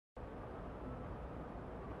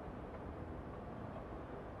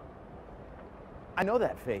I know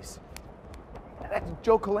that face. That's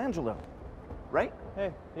Joe Colangelo, right?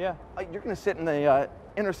 Hey, yeah. You're going to sit in the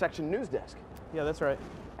intersection news desk. Yeah, that's right.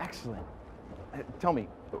 Excellent. Tell me,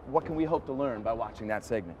 what can we hope to learn by watching that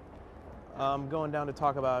segment? I'm going down to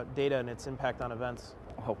talk about data and its impact on events.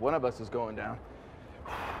 Oh, one of us is going down.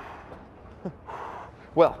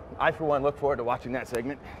 Well, I for one look forward to watching that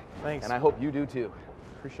segment. Thanks. And I hope you do too.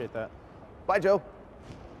 Appreciate that. Bye, Joe.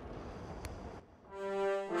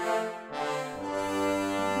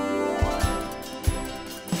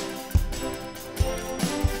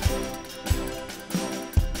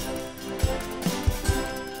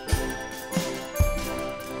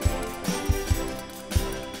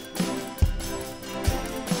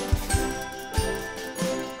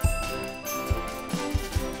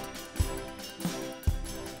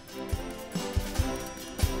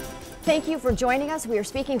 Thank you for joining us. We are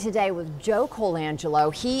speaking today with Joe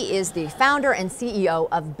Colangelo. He is the founder and CEO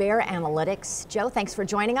of Bear Analytics. Joe, thanks for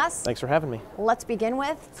joining us. Thanks for having me. Let's begin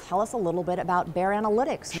with, tell us a little bit about Bear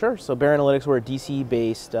Analytics. Sure. So Bear Analytics, we're a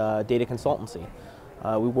DC-based data consultancy.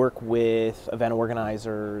 We work with event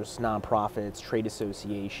organizers, nonprofits, trade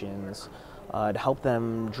associations to help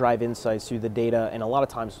them drive insights through the data, and a lot of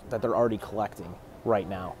times that they're already collecting right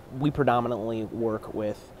now. We predominantly work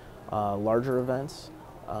with larger events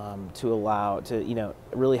to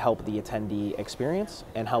really help the attendee experience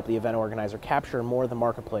and help the event organizer capture more of the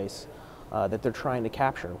marketplace that they're trying to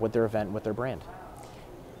capture with their event, with their brand.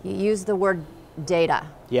 You use the word data.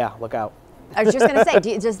 Yeah, look out. I was just going to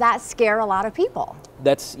say, does that scare a lot of people?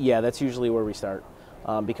 That's usually where we start,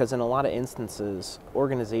 because in a lot of instances,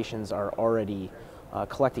 organizations are already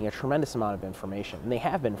collecting a tremendous amount of information, and they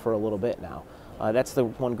have been for a little bit now. That's the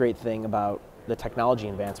one great thing about the technology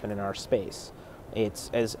advancement in our space.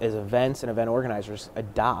 It's as events and event organizers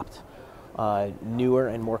adopt newer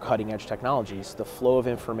and more cutting-edge technologies, the flow of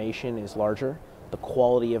information is larger, the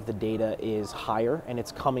quality of the data is higher, and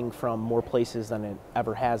it's coming from more places than it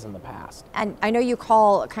ever has in the past. And I know you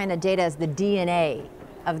call kind of data as the DNA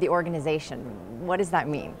of the organization. What does that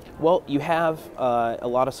mean? Well, you have a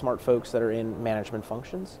lot of smart folks that are in management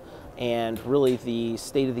functions, and really the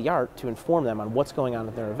state of the art to inform them on what's going on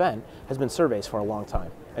at their event has been surveys for a long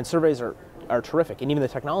time. And surveys are terrific, and even the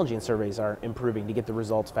technology in surveys are improving to get the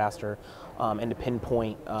results faster and to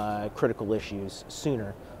pinpoint critical issues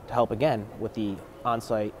sooner to help, again, with the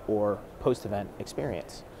on-site or post-event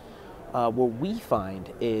experience. What we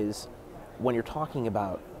find is when you're talking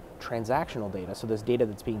about transactional data, so this data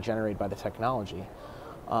that's being generated by the technology,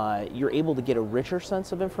 you're able to get a richer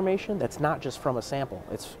sense of information that's not just from a sample.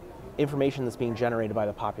 It's information that's being generated by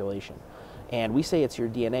the population. And we say it's your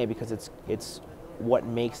DNA because it's what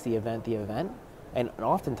makes the event, and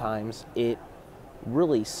oftentimes it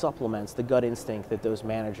really supplements the gut instinct that those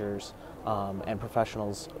managers and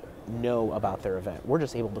professionals know about their event. We're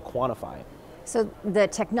just able to quantify it. So the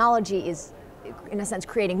technology is, in a sense,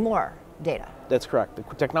 creating more data. That's correct. The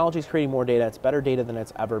technology is creating more data. It's better data than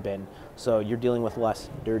it's ever been. So you're dealing with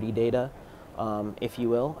less dirty data, if you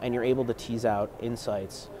will, and you're able to tease out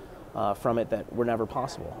insights from it that were never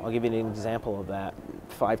possible. I'll give you an example of that.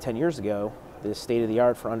 5-10 years ago, the state of the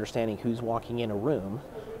art for understanding who's walking in a room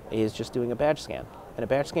is just doing a badge scan. And a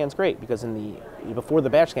badge scan's great because before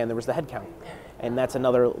the badge scan there was the head count. And that's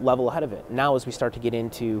another level ahead of it. Now as we start to get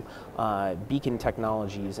into beacon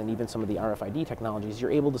technologies and even some of the RFID technologies,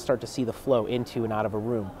 you're able to start to see the flow into and out of a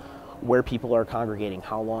room, where people are congregating,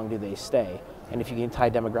 how long do they stay. And if you can tie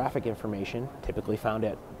demographic information, typically found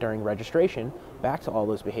during registration, back to all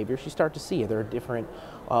those behaviors, you start to see there are different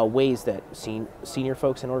ways that senior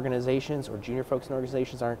folks in organizations or junior folks in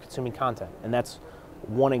organizations aren't consuming content. And that's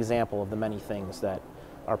one example of the many things that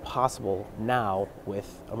are possible now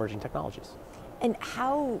with emerging technologies. And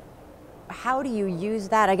how do you use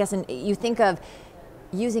that? I guess, and you think of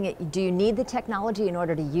using it, do you need the technology in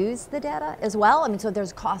order to use the data as well? I mean, so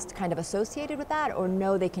there's cost kind of associated with that, or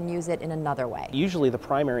no, they can use it in another way? Usually the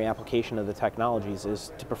primary application of the technologies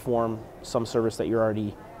is to perform some service that you're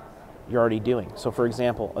already doing. So for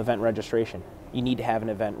example, event registration. You need to have an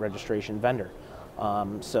event registration vendor.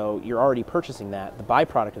 So you're already purchasing that. The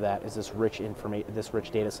byproduct of that is this rich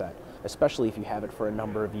data set, especially if you have it for a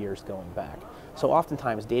number of years going back. So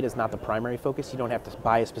oftentimes data is not the primary focus. You don't have to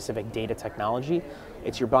buy a specific data technology.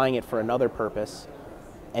 It's you're buying it for another purpose,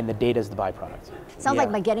 and the data is the byproduct. Sounds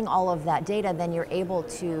like by getting all of that data, then you're able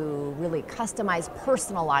to really customize,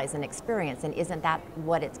 personalize an experience, and isn't that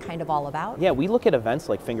what it's kind of all about? Yeah, we look at events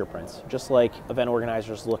like fingerprints, just like event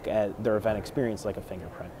organizers look at their event experience like a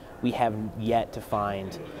fingerprint. We have yet to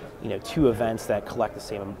find, 2 events that collect the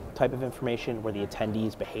same type of information where the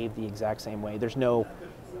attendees behave the exact same way. There's no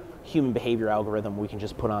human behavior algorithm we can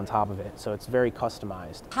just put on top of it. So it's very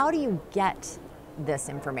customized. How do you get this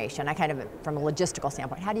information? I kind of, from a logistical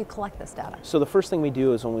standpoint, how do you collect this data? So the first thing we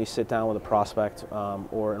do is when we sit down with a prospect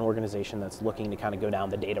or an organization that's looking to kind of go down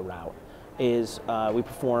the data route, is we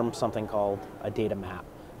perform something called a data map.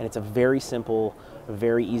 And it's a very simple,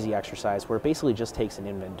 very easy exercise where it basically just takes an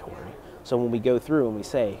inventory. So when we go through and we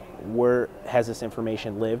say, where has this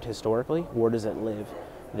information lived historically? Where does it live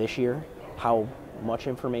this year? How much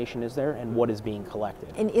information is there, and what is being collected?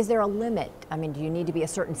 And is there a limit? I mean, do you need to be a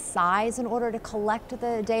certain size in order to collect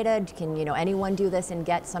the data? Can anyone do this and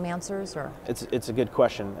get some answers? Or it's a good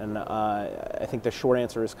question, and I think the short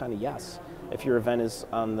answer is kind of yes. If your event is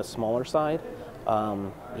on the smaller side,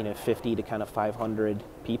 50 to kind of 500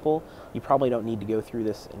 people, you probably don't need to go through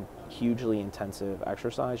this hugely intensive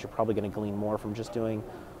exercise. You're probably going to glean more from just doing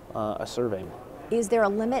a survey. Is there a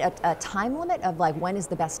limit, a time limit of like when is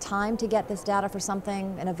the best time to get this data for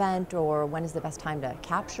something, an event, or when is the best time to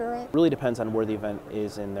capture it? It really depends on where the event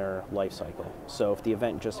is in their life cycle. So if the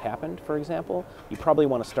event just happened, for example, you probably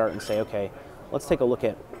want to start and say, okay, let's take a look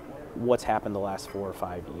at what's happened the last 4 or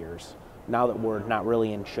 5 years. Now that we're not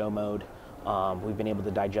really in show mode, we've been able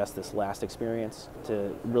to digest this last experience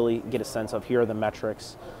to really get a sense of here are the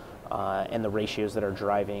metrics and the ratios that are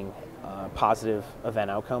driving positive event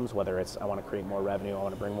outcomes, whether it's I want to create more revenue, I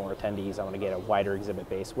want to bring more attendees, I want to get a wider exhibit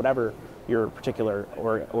base, whatever your particular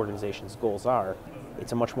organization's goals are.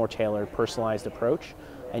 It's a much more tailored, personalized approach,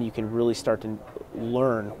 and you can really start to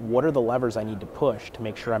learn what are the levers I need to push to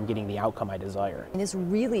make sure I'm getting the outcome I desire. And this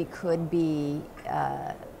really could be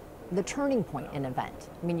the turning point in an event.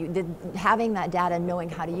 I mean, having that data, knowing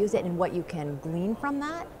how to use it and what you can glean from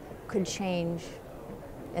that could change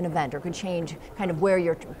an event, or could change kind of where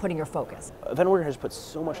you're putting your focus. Event organizers put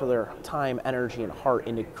so much of their time, energy, and heart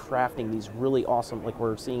into crafting these really awesome, like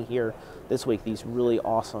we're seeing here this week, these really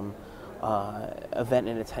awesome event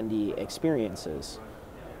and attendee experiences.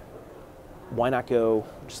 Why not go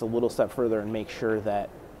just a little step further and make sure that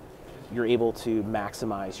you're able to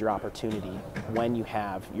maximize your opportunity when you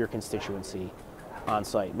have your constituency on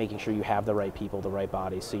site, making sure you have the right people, the right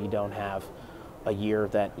bodies, so you don't have a year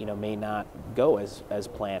that may not go as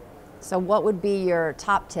planned. So what would be your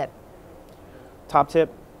top tip? Top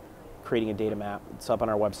tip, creating a data map. It's up on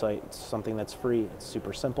our website. It's something that's free. It's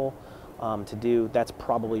super simple to do. That's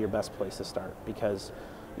probably your best place to start, because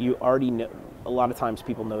you already know, a lot of times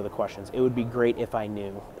people know the questions. It would be great if I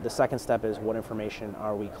knew. The second step is what information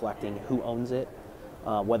are we collecting, who owns it,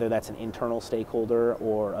 whether that's an internal stakeholder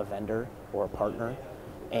or a vendor or a partner,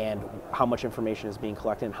 and how much information is being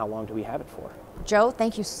collected and how long do we have it for. Joe,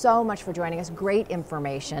 thank you so much for joining us. Great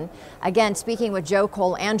information. Again, speaking with Joe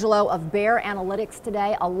Colangelo of Bear Analytics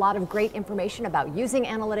today, a lot of great information about using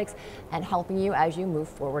analytics and helping you as you move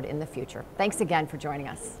forward in the future. Thanks again for joining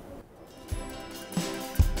us.